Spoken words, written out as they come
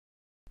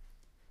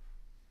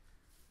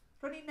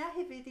Ro'n inna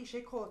hefyd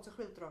eisiau cot y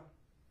chwyldro,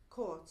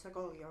 cot a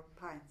golion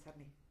paent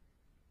arni.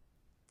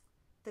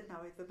 Dyna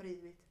oedd fy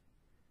mreiddwyd,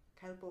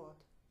 cael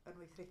bod yn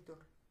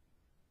weithredwr.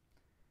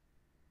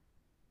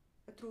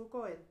 Y drwg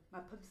oedd,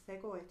 mae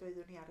 15 oed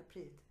oeddwn ni ar y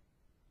pryd,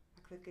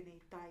 ac roedd gen i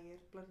 2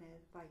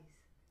 blynedd faith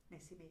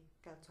nes i mi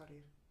gael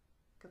torri'r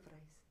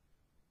gyfraith.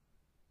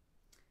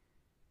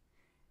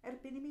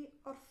 Erbyn i mi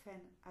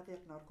orffen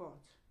addurno'r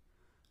got,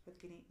 roedd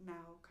gen i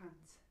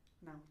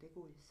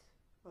 998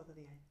 o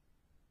ddyddiau.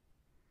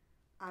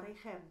 Ar ei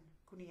chefn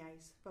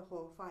gwniais fy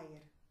hoff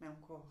air mewn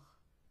coch,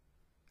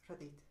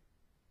 rhyddid.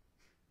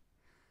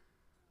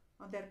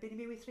 Ond erbyn i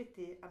mi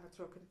weithredu am y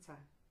tro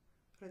cyntaf,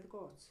 roedd y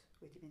got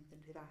wedi mynd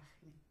yn rhyddach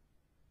i mi.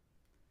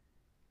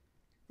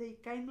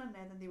 20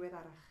 mlynedd yn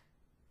ddiweddarach,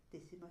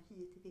 deithim o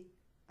hyd iddi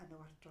yn y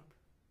wardrob.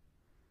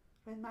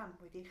 Roedd mam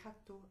wedi ei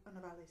chadw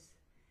yn ofalus,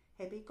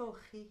 heb ei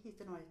golchi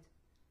hyd yn oed,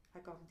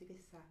 rhag ofn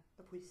difetha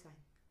y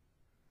pwysau.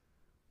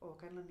 O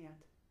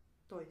ganlyniad,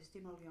 does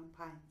dim olion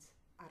paent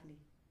arni.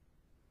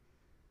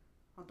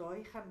 Ond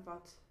o'i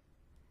chanfod,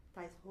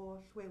 daeth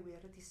holl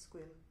wewyr y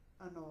disgwyl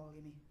yn ôl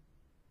i mi.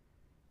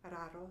 Yr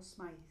aros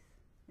maith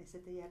nes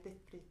y deiar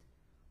ddedbryd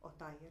o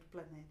 2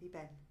 blynedd i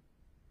ben,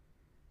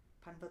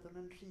 pan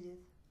fyddwn yn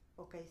rhydd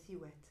o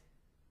gaethiwed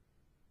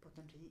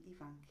bod yn rhy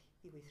ifanc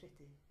i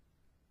weithredu.